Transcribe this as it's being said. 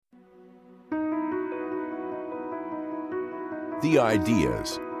The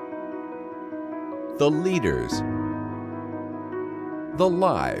ideas, the leaders, the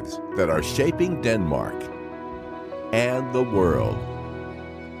lives that are shaping Denmark and the world.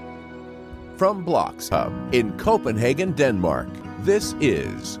 From Blocks Hub in Copenhagen, Denmark, this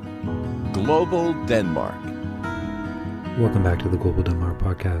is Global Denmark. Welcome back to the Global Denmark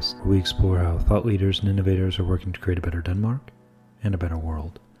podcast, where we explore how thought leaders and innovators are working to create a better Denmark and a better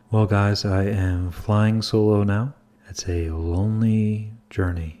world. Well, guys, I am flying solo now. It's a lonely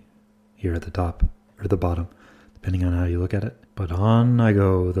journey here at the top or the bottom, depending on how you look at it. But on I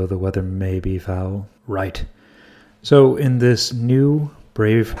go, though the weather may be foul. Right. So in this new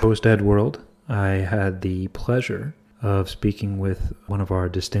brave post-ed world, I had the pleasure of speaking with one of our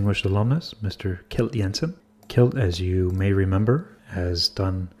distinguished alumnus, Mr. Kjeld Jensen. Kjeld, as you may remember, has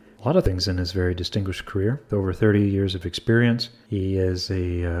done a lot of things in his very distinguished career. With over 30 years of experience, he is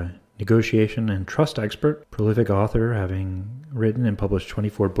a negotiation and trust expert, prolific author, having written and published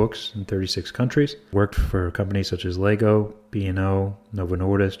 24 books in 36 countries. Worked for companies such as Lego, B&O, Novo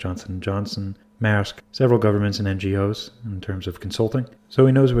Nordisk, Johnson & Johnson, Maersk, several governments and NGOs in terms of consulting. So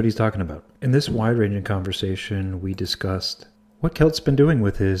he knows what he's talking about. In this wide-ranging conversation, we discussed what Kjeld's been doing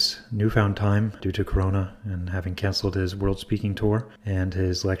with his newfound time due to Corona and having canceled his world speaking tour and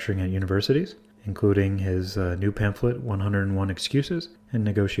his lecturing at universities, including his new pamphlet, 101 Excuses, and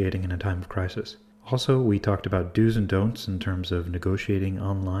negotiating in a time of crisis. Also, we talked about do's and don'ts in terms of negotiating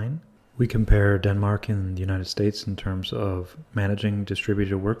online. We compare Denmark and the United States in terms of managing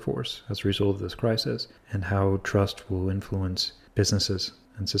distributed workforce as a result of this crisis and how trust will influence businesses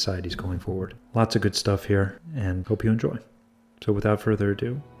and societies going forward. Lots of good stuff here, and hope you enjoy. So without further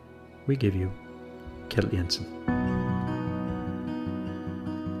ado, we give you Kjeld Jensen.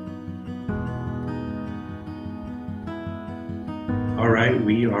 All right,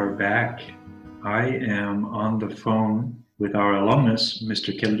 we are back. I am on the phone with our alumnus,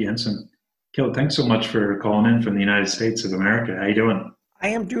 Mr. Kjeld Jensen. Kjeld, thanks so much for calling in from the United States of America. How you doing? I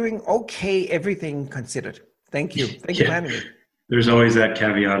am doing okay, everything considered. Thank you. Thank you for having me. There's always that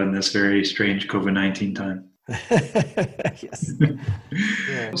caveat in this very strange COVID-19 time. Yes.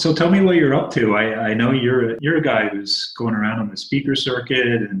 Yeah. So tell me what you're up to. I know you're a guy who's going around on the speaker circuit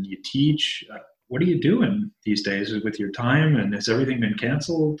and you teach. What are you doing these days with your time, and has everything been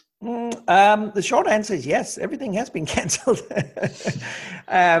canceled? The short answer is yes, everything has been canceled.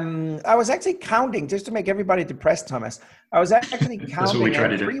 I was actually counting, just to make everybody depressed, Thomas. I was actually counting. That's what we try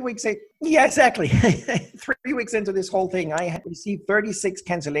to do. 3 weeks. Yeah, exactly. 3 weeks into this whole thing, I had received 36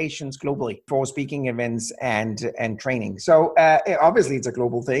 cancellations globally for speaking events and training. So obviously it's a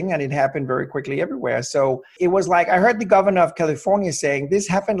global thing, and it happened very quickly everywhere. So it was like, I heard the governor of California saying this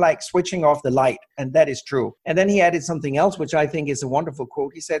happened like switching off the light, and that is true. And then he added something else, which I think is a wonderful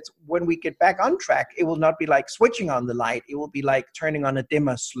quote. He said, when we get back on track, it will not be like switching on the light. It will be like turning on a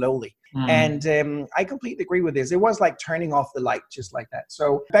dimmer slowly. And I completely agree with this. It was like turning off the light, just like that.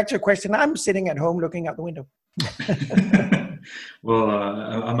 So back to your question, I'm sitting at home looking out the window. Well,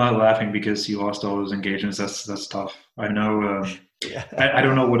 I'm not laughing because you lost all those engagements. That's tough. I know. I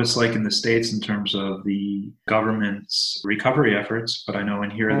don't know what it's like in the States in terms of the government's recovery efforts, but I know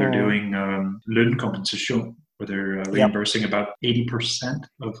in here they're doing lønkompensation, where they're reimbursing about 80%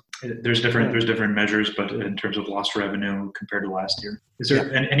 of. There's different measures, but in terms of lost revenue compared to last year, is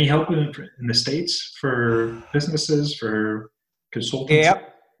there any help in the States for businesses, for consultants?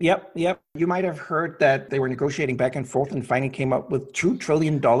 Yep. You might have heard that they were negotiating back and forth and finally came up with $2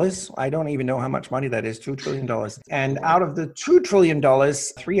 trillion. I don't even know how much money that is, $2 trillion. And out of the $2 trillion,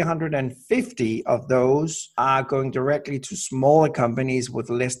 350 of those are going directly to smaller companies with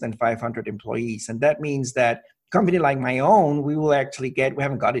less than 500 employees. And that means that company like my own, we will actually get, we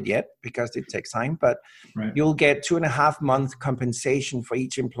haven't got it yet because it takes time, but you'll get 2.5 months compensation for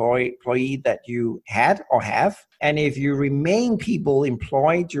each employee that you had or have. And if you remain people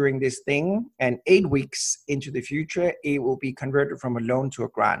employed during this thing and 8 weeks into the future, it will be converted from a loan to a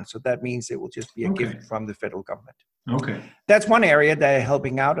grant. So that means it will just be a gift from the federal government. Okay. That's one area they're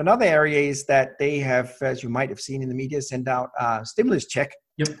helping out. Another area is that they have, as you might have seen in the media, sent out a stimulus check.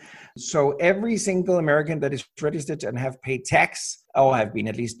 Yep. So every single American that is registered and have paid tax, or have been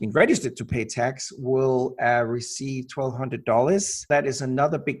at least been registered to pay tax, will receive $1,200. That is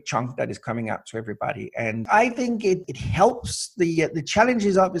another big chunk that is coming out to everybody. And I think it helps. The challenge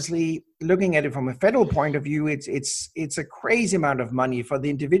is obviously, looking at it from a federal point of view, it's a crazy amount of money for the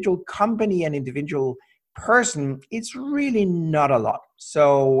individual company and individual person. It's really not a lot.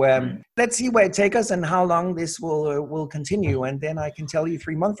 So let's see where it takes us and how long this will continue, and then I can tell you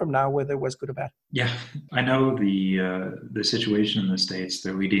 3 months from now whether it was good or bad. Yeah, I know the situation in the States.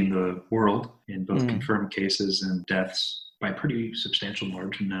 They're leading the world in both confirmed cases and deaths by a pretty substantial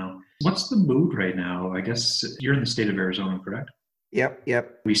margin now. What's the mood right now? I guess you're in the state of Arizona, correct?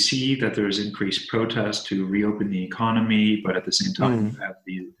 Yep. We see that there's increased protest to reopen the economy, but at the same time, you have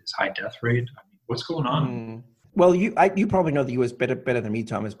this high death rate. I mean, what's going on? Well, you probably know the U.S. better than me,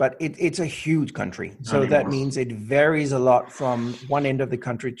 Thomas, but it's a huge country. So that means it varies a lot from one end of the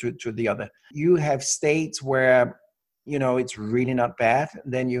country to the other. You have states where, it's really not bad.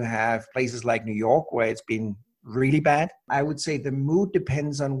 Then you have places like New York where it's been really bad. I would say the mood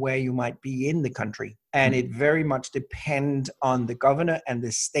depends on where you might be in the country, and it very much depends on the governor and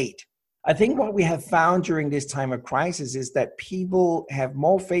the state. I think what we have found during this time of crisis is that people have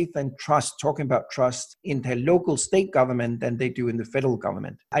more faith and trust, talking about trust, in their local state government than they do in the federal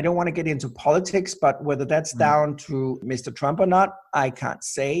government. I don't want to get into politics, but whether that's down to Mr. Trump or not, I can't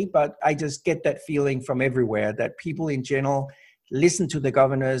say, but I just get that feeling from everywhere that people in general listen to the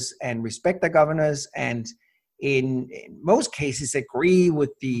governors and respect the governors, and in most cases agree with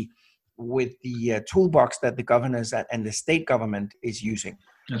the toolbox that the governors and the state government is using.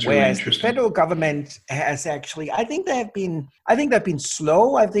 That's really Whereas the interesting. federal government has actually, I think they've been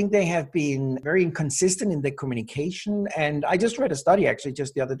slow. I think they have been very inconsistent in their communication. And I just read a study actually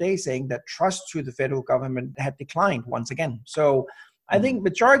just the other day saying that trust to the federal government had declined once again. So I think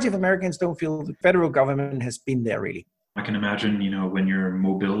majority of Americans don't feel the federal government has been there really. I can imagine, when your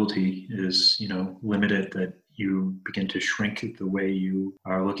mobility is, limited, that you begin to shrink the way you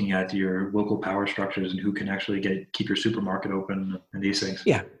are looking at your local power structures and who can actually keep your supermarket open and these things.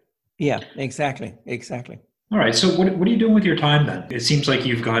 Yeah, exactly. All right. So what are you doing with your time then? It seems like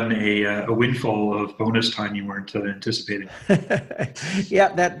you've gotten a windfall of bonus time you weren't anticipating. Yeah,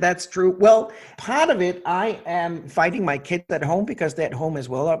 that's true. Well, part of it, I am fighting my kids at home because they're at home as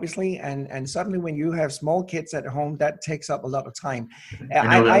well, obviously. And suddenly when you have small kids at home, that takes up a lot of time.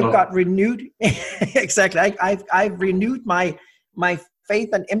 I've got renewed, exactly. I've renewed my faith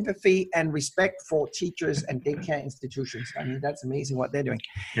and empathy and respect for teachers and daycare institutions. I mean, that's amazing what they're doing.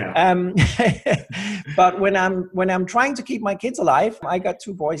 Yeah. But when I'm trying to keep my kids alive, I got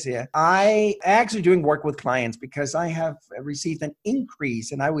two boys here. I actually doing work with clients because I have received an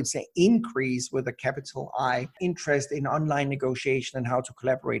increase, and I would say increase with a capital I, interest in online negotiation and how to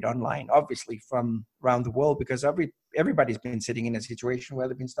collaborate online, obviously from around the world, because everybody's been sitting in a situation where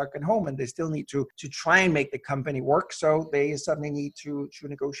they've been stuck at home and they still need to try and make the company work. So they suddenly need to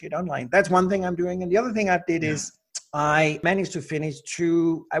negotiate online. That's one thing I'm doing. And the other thing I did is I managed to finish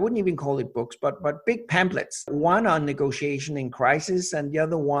two, I wouldn't even call it books, but big pamphlets. One on negotiation in crisis, and the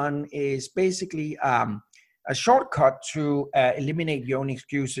other one is basically a shortcut to eliminate your own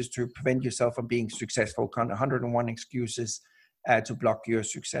excuses to prevent yourself from being successful, kind of 101 excuses to block your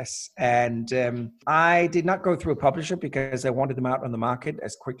success. And I did not go through a publisher because I wanted them out on the market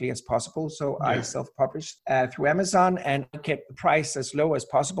as quickly as possible. So I self-published through Amazon, and I kept the price as low as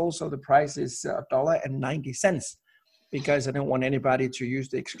possible. So the price is $1.90 because I don't want anybody to use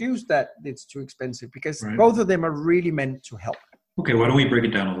the excuse that it's too expensive, because both of them are really meant to help. Okay, why don't we break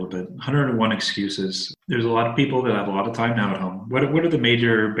it down a little bit? 101 excuses. There's a lot of people that have a lot of time now at home. What are the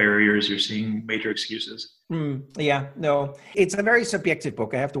major barriers you're seeing, major excuses? It's a very subjective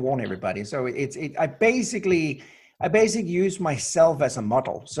book. I have to warn everybody. So I basically use myself as a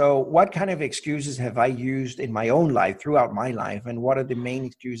model. So what kind of excuses have I used in my own life, throughout my life? And what are the main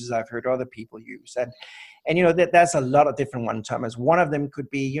excuses I've heard other people use? And that's a lot of different ones, Thomas. One of them could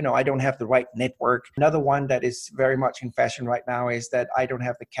be, I don't have the right network. Another one that is very much in fashion right now is that I don't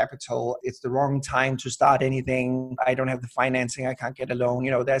have the capital. It's the wrong time to start anything. I don't have the financing. I can't get a loan.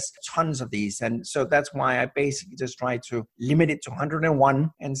 There's tons of these. And so that's why I basically just try to limit it to 101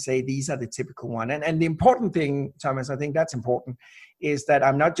 and say these are the typical one. And the important thing, Thomas, I think that's important, is that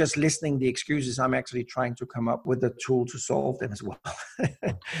I'm not just listening the excuses. I'm actually trying to come up with a tool to solve them as well.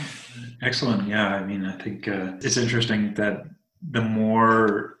 Excellent. Yeah. I mean, I think it's interesting that the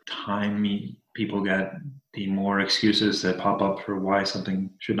more time people get, the more excuses that pop up for why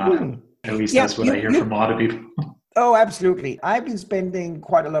something should not happen. At least that's what I hear from a lot of people. Oh, absolutely. I've been spending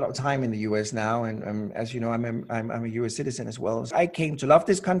quite a lot of time in the U.S. now. And as you know, I'm a U.S. citizen as well. So I came to love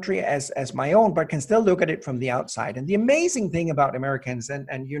this country as my own, but can still look at it from the outside. And the amazing thing about Americans,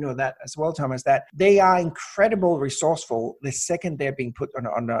 and you know that as well, Thomas, that they are incredibly resourceful the second they're being put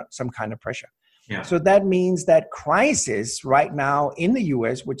under some kind of pressure. Yeah. So that means that crisis right now in the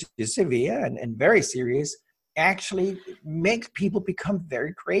U.S., which is severe and very serious, actually makes people become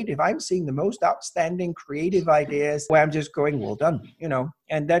very creative. I'm seeing the most outstanding creative ideas where I'm just going, well done,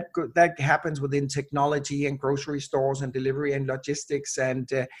 and that happens within technology and grocery stores and delivery and logistics. And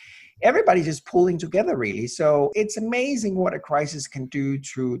everybody's just pulling together, really. So it's amazing what a crisis can do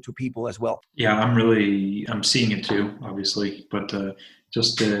to people as well. Yeah, I'm seeing it too, obviously. But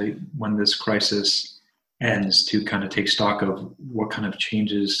when this crisis ends, to kind of take stock of what kind of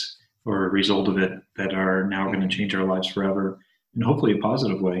changes or a result of it that are now going to change our lives forever, and hopefully a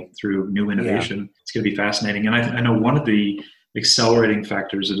positive way through new innovation. Yeah. It's going to be fascinating. And I know one of the accelerating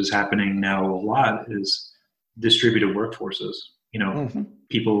factors that is happening now a lot is distributed workforces.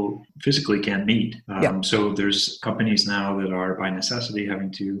 People physically can't meet. So there's companies now that are by necessity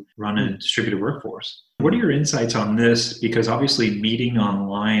having to run a distributed workforce. What are your insights on this? Because obviously meeting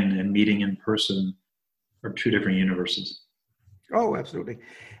online and meeting in person are two different universes. Oh, absolutely.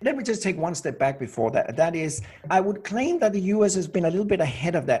 Let me just take one step back before that. That is, I would claim that the US has been a little bit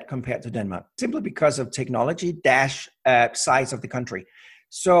ahead of that compared to Denmark, simply because of technology size of the country.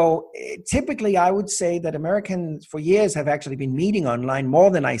 So typically, I would say that Americans for years have actually been meeting online more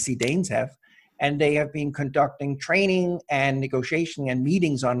than I see Danes have. And they have been conducting training and negotiation and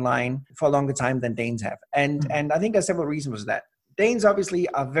meetings online for a longer time than Danes have. And I think there's several reasons for that. Danes obviously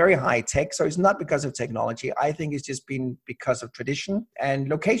are very high tech, so it's not because of technology. I think it's just been because of tradition and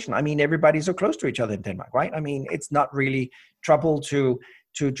location. I mean, everybody's so close to each other in Denmark, right? I mean, it's not really trouble to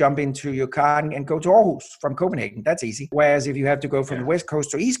jump into your car and go to Aarhus from Copenhagen. That's easy. Whereas if you have to go from the West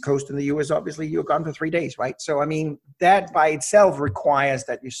Coast to East Coast in the US, obviously you're gone for 3 days, right? So, I mean, that by itself requires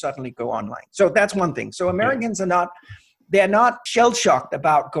that you suddenly go online. So that's one thing. So Americans they're not shell-shocked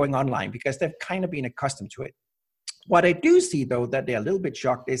about going online because they've kind of been accustomed to it. What I do see, though, that they're a little bit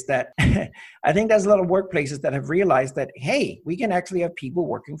shocked is that I think there's a lot of workplaces that have realized that, hey, we can actually have people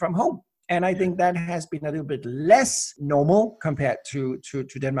working from home. And I think that has been a little bit less normal compared to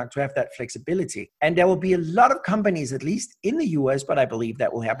Denmark to have that flexibility. And there will be a lot of companies, at least in the US, but I believe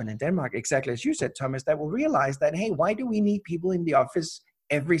that will happen in Denmark, exactly as you said, Thomas, that will realize that, hey, why do we need people in the office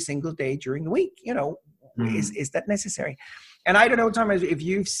every single day during the week? Is that necessary? And I don't know, Thomas, if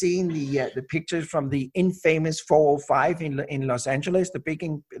you've seen the pictures from the infamous 405 in Los Angeles,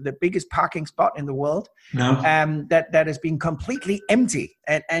 the biggest parking spot in the world. No. That has been completely empty.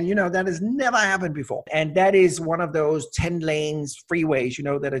 And that has never happened before. And that is one of those 10 lanes freeways,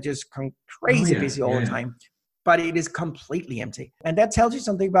 that are just crazy busy all the time. But it is completely empty. And that tells you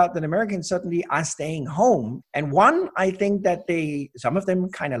something about that Americans suddenly are staying home. And one, I think that some of them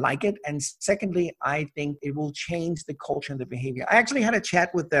kind of like it. And secondly, I think it will change the culture and the behavior. I actually had a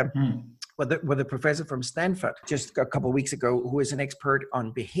chat with them. With a professor from Stanford just a couple of weeks ago, who is an expert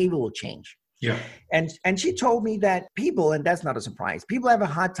on behavioral change. Yeah. And she told me that people, and that's not a surprise, people have a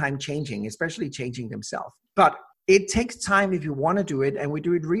hard time changing, especially changing themselves. But it takes time if you want to do it, and we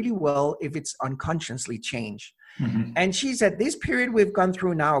do it really well if it's unconsciously changed. Mm-hmm. And she said this period we've gone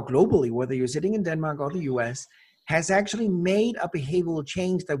through now globally, whether you're sitting in Denmark or the US, has actually made a behavioral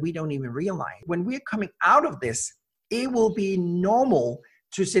change that we don't even realize. When we're coming out of this, it will be normal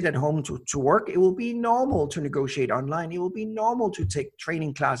to sit at home to work. It will be normal to negotiate online. It will be normal to take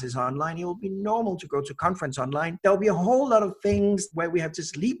training classes online. It will be normal to go to conference online. There'll be a whole lot of things where we have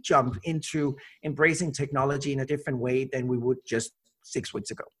just leap jumped into embracing technology in a different way than we would just 6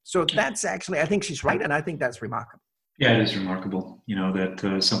 weeks ago. So that's actually, I think she's right. And I think that's remarkable. Yeah, it is remarkable,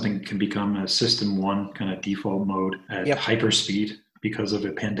 that something can become a system one kind of default mode at hyper speed because of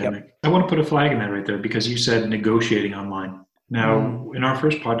a pandemic. Yep. I want to put a flag in that right there because you said negotiating online. Now, in our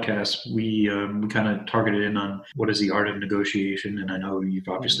first podcast, we kind of targeted in on what is the art of negotiation, and I know you've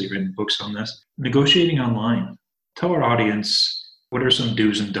obviously written books on this. Negotiating online. Tell our audience, what are some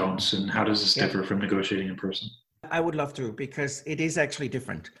do's and don'ts, and how does this differ from negotiating in person? I would love to, because it is actually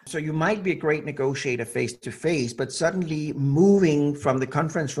different. So you might be a great negotiator face-to-face, but suddenly moving from the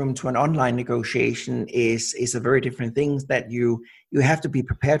conference room to an online negotiation is a very different thing that you have to be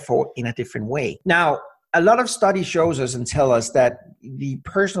prepared for in a different way. Now, a lot of study shows us and tell us that the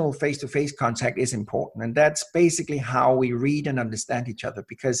personal face-to-face contact is important. And that's basically how we read and understand each other,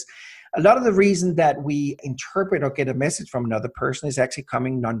 because a lot of the reason that we interpret or get a message from another person is actually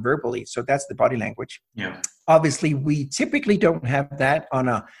coming non-verbally. So that's the body language. Yeah. Obviously, we typically don't have that on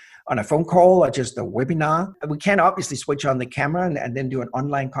a phone call or just a webinar. We can obviously switch on the camera and then do an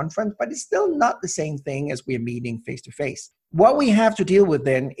online conference, but it's still not the same thing as we're meeting face-to-face. What we have to deal with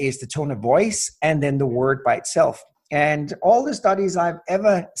then is the tone of voice and then the word by itself. And all the studies I've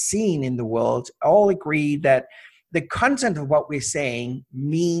ever seen in the world all agree that the content of what we're saying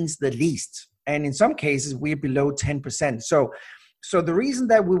means the least. And in some cases, we're below 10%. So the reason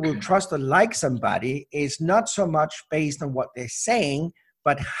that we will trust or like somebody is not so much based on what they're saying,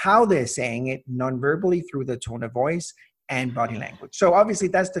 but how they're saying it non-verbally through the tone of voice and body language. So obviously,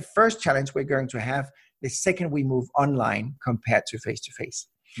 that's the first challenge we're going to have the second we move online compared to face-to-face.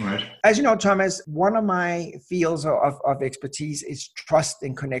 Right. As you know, Thomas, one of my fields of expertise is trust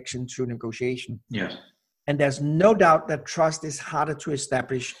in connection to negotiation. Yes. And there's no doubt that trust is harder to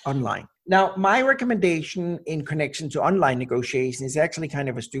establish online. Now, my recommendation in connection to online negotiation is actually kind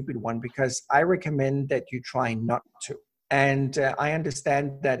of a stupid one, because I recommend that you try not to. And I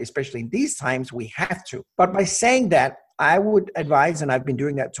understand that, especially in these times, we have to. But by saying that, I would advise, and I've been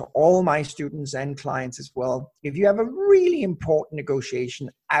doing that to all my students and clients as well, if you have a really important negotiation,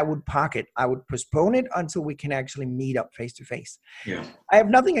 I would park it. I would postpone it until we can actually meet up face to face. Yeah. I have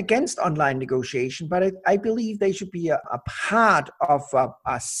nothing against online negotiation, but I believe they should be a part of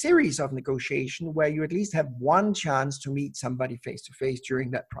a series of negotiation where you at least have one chance to meet somebody face to face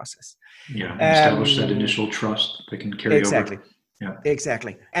during that process. Yeah, establish that initial trust that can carry exactly. over. Yeah.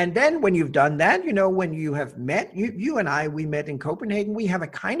 Exactly. And then when you've done that, when you have met, you and I, we met in Copenhagen, we have a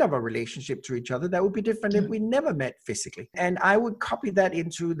kind of a relationship to each other that would be different if we never met physically. And I would copy that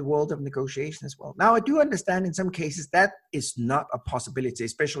into the world of negotiation as well. Now, I do understand in some cases that is not a possibility,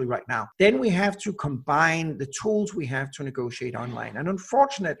 especially right now. Then we have to combine the tools we have to negotiate online. And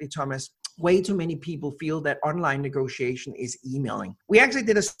unfortunately, Thomas, way too many people feel that online negotiation is emailing. We actually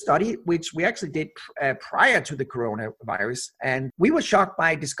did a study, which we actually did prior to the coronavirus. And we were shocked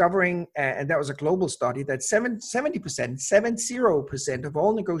by discovering, and that was a global study, that 70% of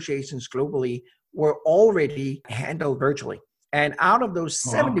all negotiations globally were already handled virtually. And out of those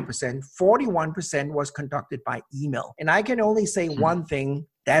 70%, 41% was conducted by email. And I can only say one thing,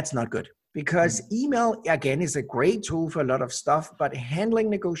 that's not good. Because email, again, is a great tool for a lot of stuff, but handling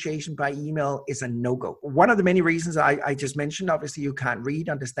negotiation by email is a no-go. One of the many reasons I just mentioned, obviously, you can't read,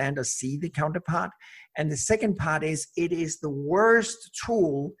 understand, or see the counterpart. And the second part is it is the worst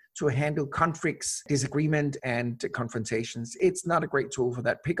tool to handle conflicts, disagreement, and confrontations. It's not a great tool for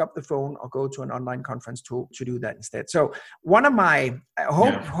that. Pick up the phone or go to an online conference tool to do that instead. So one of my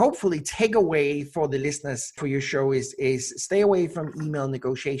hopefully takeaway for the listeners for your show is stay away from email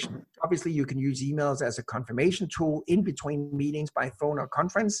negotiation. Obviously, you can use emails as a confirmation tool in between meetings by phone or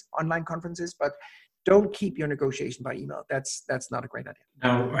online conferences, but don't keep your negotiation by email. That's not a great idea.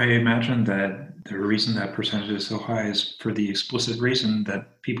 Now, I imagine that the reason that percentage is so high is for the explicit reason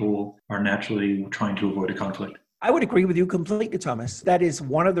that people are naturally trying to avoid a conflict. I would agree with you completely, Thomas. That is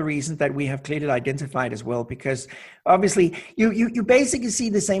one of the reasons that we have clearly identified as well, because obviously you basically see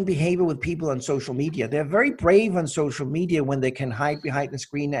the same behavior with people on social media. They're very brave on social media when they can hide behind the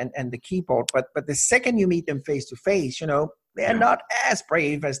screen and the keyboard. But the second you meet them face to face, they're not as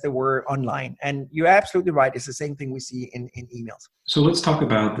brave as they were online. And you're absolutely right. It's the same thing we see in emails. So let's talk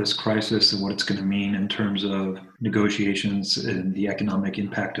about this crisis and what it's going to mean in terms of negotiations and the economic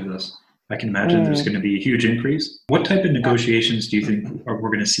impact of this. I can imagine there's going to be a huge increase. What type of negotiations do you think we're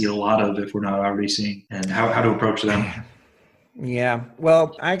going to see a lot of if we're not already seeing, and how to approach them? Yeah,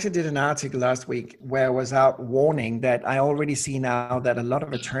 well, I actually did an article last week where I was out warning that I already see now that a lot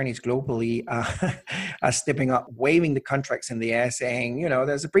of attorneys globally are stepping up, waving the contracts in the air, saying,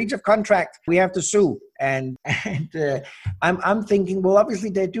 there's a breach of contract, we have to sue. And I'm thinking, well, obviously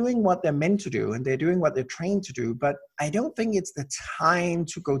they're doing what they're meant to do and they're doing what they're trained to do, but I don't think it's the time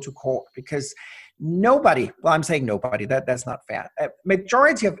to go to court, because I'm saying nobody, that's not fair.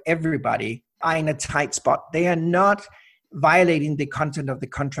 Majority of everybody are in a tight spot. They are not violating the content of the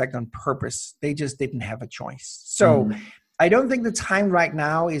contract on purpose. They just didn't have a choice. So I don't think the time right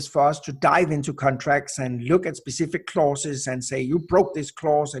now is for us to dive into contracts and look at specific clauses and say, you broke this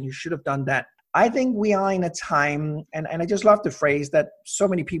clause and you should have done that. I think we are in a time, and I just love the phrase that so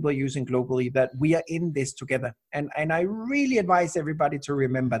many people are using globally, that we are in this together. And I really advise everybody to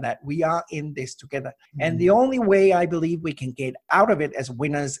remember that we are in this together. And the only way I believe we can get out of it as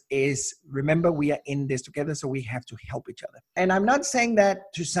winners is, remember, we are in this together, so we have to help each other. And I'm not saying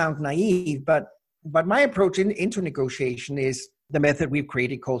that to sound naive, but my approach into negotiation is the method we've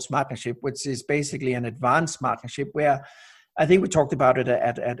created called SmartNership, which is basically an advanced SmartNership where I think we talked about it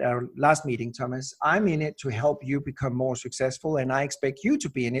at our last meeting, Thomas. I'm in it to help you become more successful, and I expect you to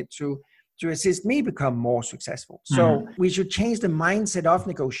be in it to assist me become more successful. So we should change the mindset of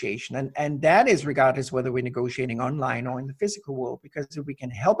negotiation, and that is regardless whether we're negotiating online or in the physical world, because if we can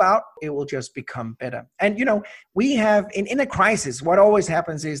help out, it will just become better. And, we have, in a crisis, what always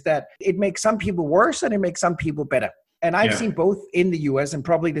happens is that it makes some people worse and it makes some people better. And I've seen both in the US and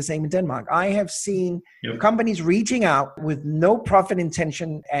probably the same in Denmark. I have seen companies reaching out with no profit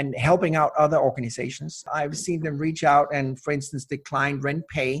intention and helping out other organizations. I've seen them reach out and, for instance, decline rent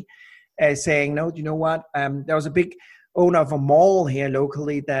pay, saying, no, you know what? There was a big owner of a mall here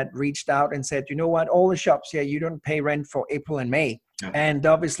locally that reached out and said, you know what? All the shops here, you don't pay rent for April and May. And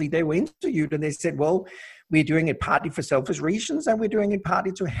obviously they were interviewed and they said, well, We're doing it partly for selfish reasons, and we're doing it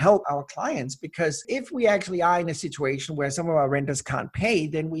partly to help our clients. Because if we actually are in a situation where some of our renters can't pay,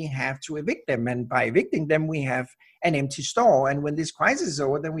 then we have to evict them. And by evicting them, we have an empty store. And when this crisis is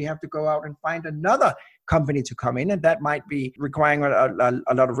over, then we have to go out and find another company to come in. And that might be requiring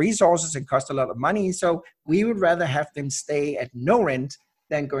a lot of resources and cost a lot of money. So we would rather have them stay at no rent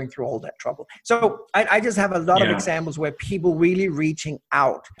than going through all that trouble. So I just have a lot of examples where people really reaching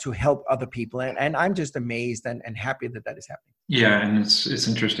out to help other people. And I'm just amazed and happy that is happening. Yeah, and it's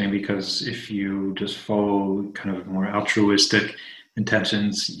interesting because if you just follow kind of more altruistic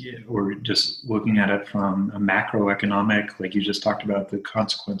intentions or just looking at it from a macroeconomic, like you just talked about the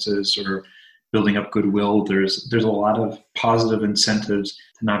consequences or building up goodwill, there's a lot of positive incentives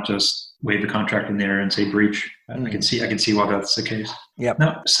to not just wave the contract in there and say breach. I can see why that's the case. Yep.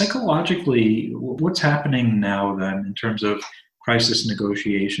 Now, psychologically, what's happening now then in terms of crisis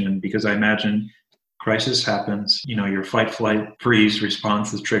negotiation? Because I imagine crisis happens, your fight, flight, freeze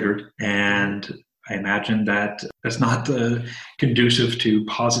response is triggered. And I imagine that that's not conducive to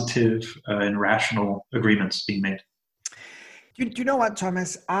positive and rational agreements being made. Do you know what,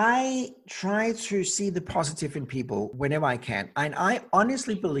 Thomas? I try to see the positive in people whenever I can. And I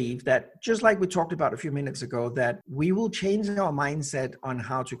honestly believe that, just like we talked about a few minutes ago, that we will change our mindset on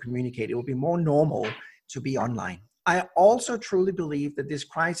how to communicate. It will be more normal to be online. I also truly believe that this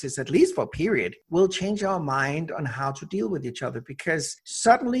crisis, at least for a period, will change our mind on how to deal with each other, because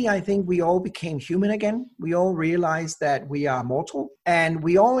suddenly I think we all became human again. We all realized that we are mortal, and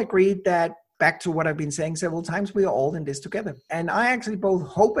we all agreed that, back to what I've been saying several times, we are all in this together. And I actually both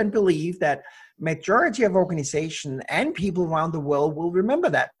hope and believe that majority of organizations and people around the world will remember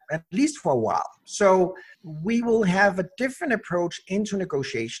that, at least for a while. So we will have a different approach into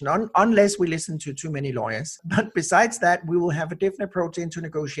negotiation, unless we listen to too many lawyers. But besides that, we will have a different approach into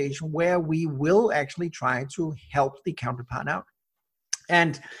negotiation where we will actually try to help the counterpart out.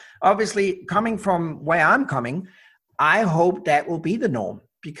 And obviously, coming from where I'm coming, I hope that will be the norm.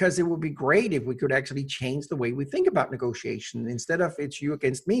 Because it would be great if we could actually change the way we think about negotiation. Instead of it's you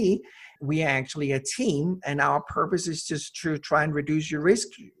against me, we are actually a team, and our purpose is just to try and reduce your risk,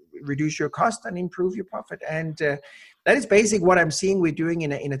 reduce your cost, and improve your profit. And that is basically what I'm seeing we're doing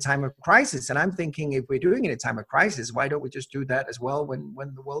in a time of crisis. And I'm thinking, if we're doing it in a time of crisis, why don't we just do that as well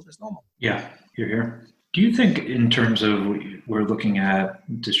when the world is normal? Yeah, you're here. Do you think, in terms of, we're looking at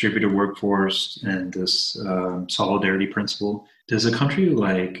distributed workforce and this solidarity principle, does a country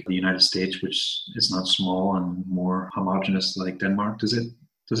like the United States, which is not small and more homogenous like Denmark, does it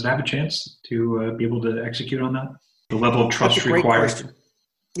have a chance to be able to execute on that? The level of trust required?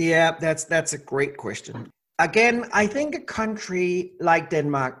 Yeah, that's a great question. Again, I think a country like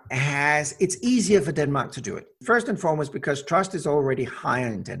Denmark it's easier for Denmark to do it. First and foremost, because trust is already higher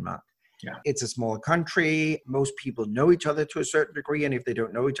in Denmark. Yeah. It's a small country. Most people know each other to a certain degree. And if they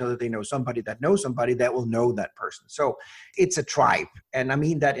don't know each other, they know somebody that knows somebody that will know that person. So it's a tribe. And I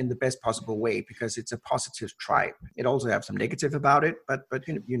mean that in the best possible way, because it's a positive tribe. It also has some negative about it, but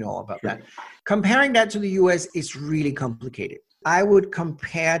you know all about that. Comparing that to the US is really complicated. I would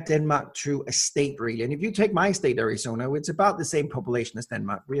compare Denmark to a state, really. And if you take my state, Arizona, it's about the same population as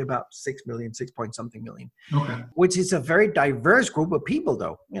Denmark. We're about 6 point something million. Okay. Which is a very diverse group of people,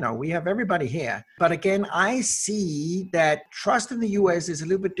 though. We have everybody here. But again, I see that trust in the US is a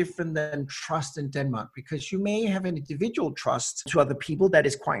little bit different than trust in Denmark, because you may have an individual trust to other people that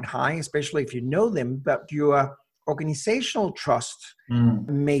is quite high, especially if you know them, but your organizational trust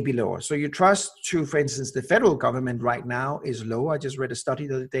may be lower. So your trust to, for instance, the federal government right now is low. I just read a study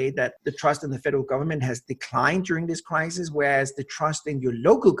the other day that the trust in the federal government has declined during this crisis, whereas the trust in your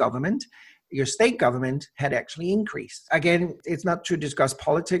local government, your state government, had actually increased. Again, it's not to discuss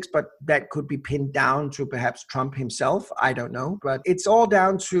politics, but that could be pinned down to perhaps Trump himself. I don't know. But it's all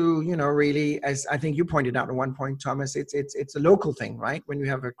down to, really, as I think you pointed out at one point, Thomas, it's a local thing, right? When you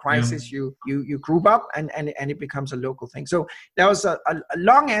have a crisis, you group up and it becomes a local thing. So that was a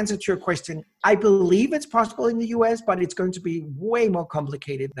long answer to your question. I believe it's possible in the US, but it's going to be way more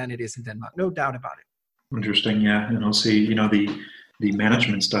complicated than it is in Denmark. No doubt about it. Interesting, yeah. And I'll see, the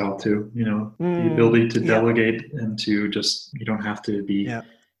management style too, the ability to delegate and to just, you don't have to be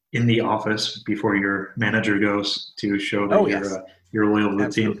in the office before your manager goes to show that you're loyal to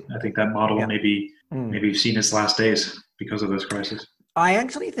the team. I think that model maybe seen its last days because of this crisis. I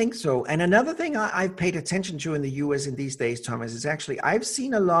actually think so. And another thing I've paid attention to in the US in these days, Thomas, is actually I've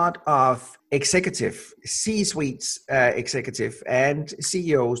seen a lot of executive, C-suites executive and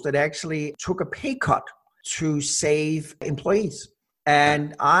CEOs that actually took a pay cut to save employees.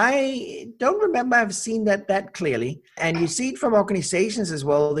 And I don't remember I've seen that clearly. And you see it from organizations as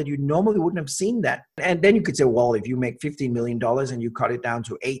well that you normally wouldn't have seen that. And then you could say, well, if you make $15 million and you cut it down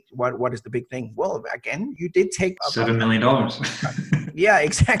to 8, what is the big thing? Well, again, you did take $7 million. Yeah,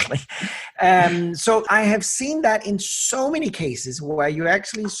 exactly. So I have seen that in so many cases where you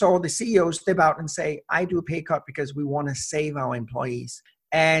actually saw the CEO step out and say, I do a pay cut because we want to save our employees.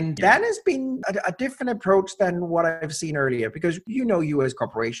 And that has been a different approach than what I've seen earlier, because U.S.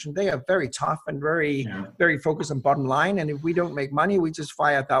 corporation, they are very tough and very focused on bottom line. And if we don't make money, we just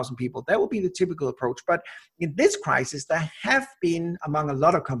fire 1,000 people. That will be the typical approach. But in this crisis, there have been, among a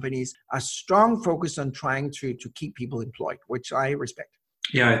lot of companies, a strong focus on trying to keep people employed, which I respect.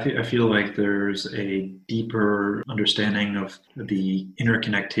 Yeah, I feel like there's a deeper understanding of the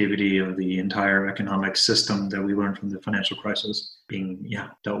interconnectivity of the entire economic system that we learned from the financial crisis being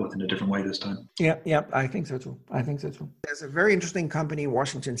dealt with in a different way this time. Yeah, I think so too. There's a very interesting company in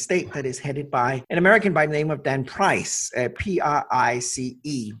Washington State that is headed by an American by the name of Dan Price, Price.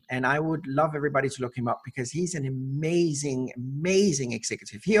 And I would love everybody to look him up because he's an amazing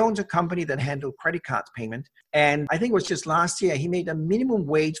executive. He owns a company that handled credit card payment. And I think it was just last year, he made a minimum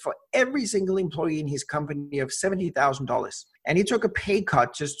wage for every single employee in his company of $70,000. And he took a pay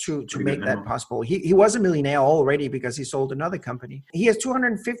cut just to make that possible. He was a millionaire already because he sold another company. He has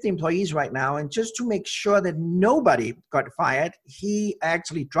 250 employees right now. And just to make sure that nobody got fired, he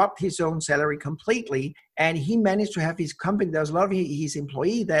actually dropped his own salary completely. And he managed to have his company. There was a lot of his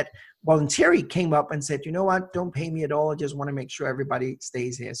employee that voluntarily came up and said, you know what, don't pay me at all. I just want to make sure everybody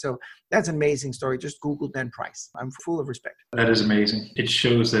stays here. So that's an amazing story. Just Google Dan Price. I'm full of respect. That is amazing. It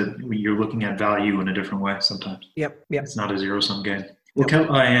shows that you're looking at value in a different way sometimes. Yep. It's not a zero-sum game. Well,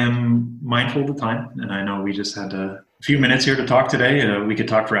 Kel, I am mindful of the time, and I know we just had a few minutes here to talk today. We could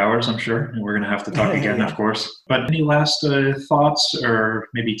talk for hours, I'm sure, and we're going to have to talk again, of course. But any last thoughts, or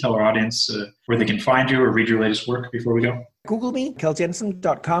maybe tell our audience where they can find you or read your latest work before we go? Google me.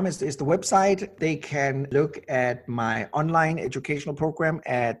 KjeldJensen.com is the website. They can look at my online educational program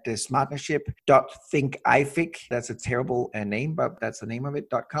at smartnership.thinkific. That's a terrible name, but that's the name of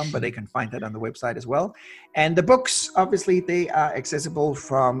it.com. But they can find that on the website as well. And the books, obviously, they are accessible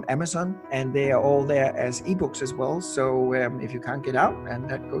from Amazon, and they are all there as ebooks as well. So if you can't get out, and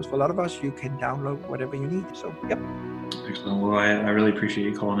that goes for a lot of us, you can download whatever you need. So, yep. Excellent. Well, I really appreciate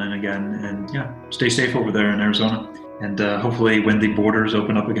you calling in again. And stay safe over there in Arizona. And hopefully when the borders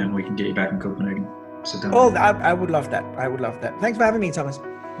open up again, we can get you back in Copenhagen. Sit down. Oh, I would love that. Thanks for having me, Thomas.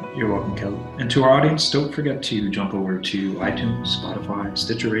 You're welcome, Kelly. And to our audience, don't forget to jump over to iTunes, Spotify,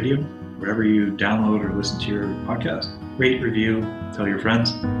 Stitcher Radio, wherever you download or listen to your podcast. Rate, review, tell your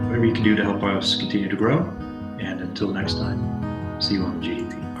friends, whatever you can do to help us continue to grow. And until next time, see you on the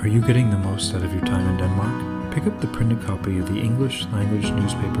GDP. Are you getting the most out of your time in Denmark? Pick up the printed copy of the English language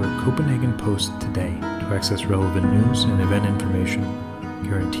newspaper Copenhagen Post today to access relevant news and event information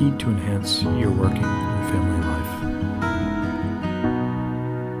guaranteed to enhance your working and family life.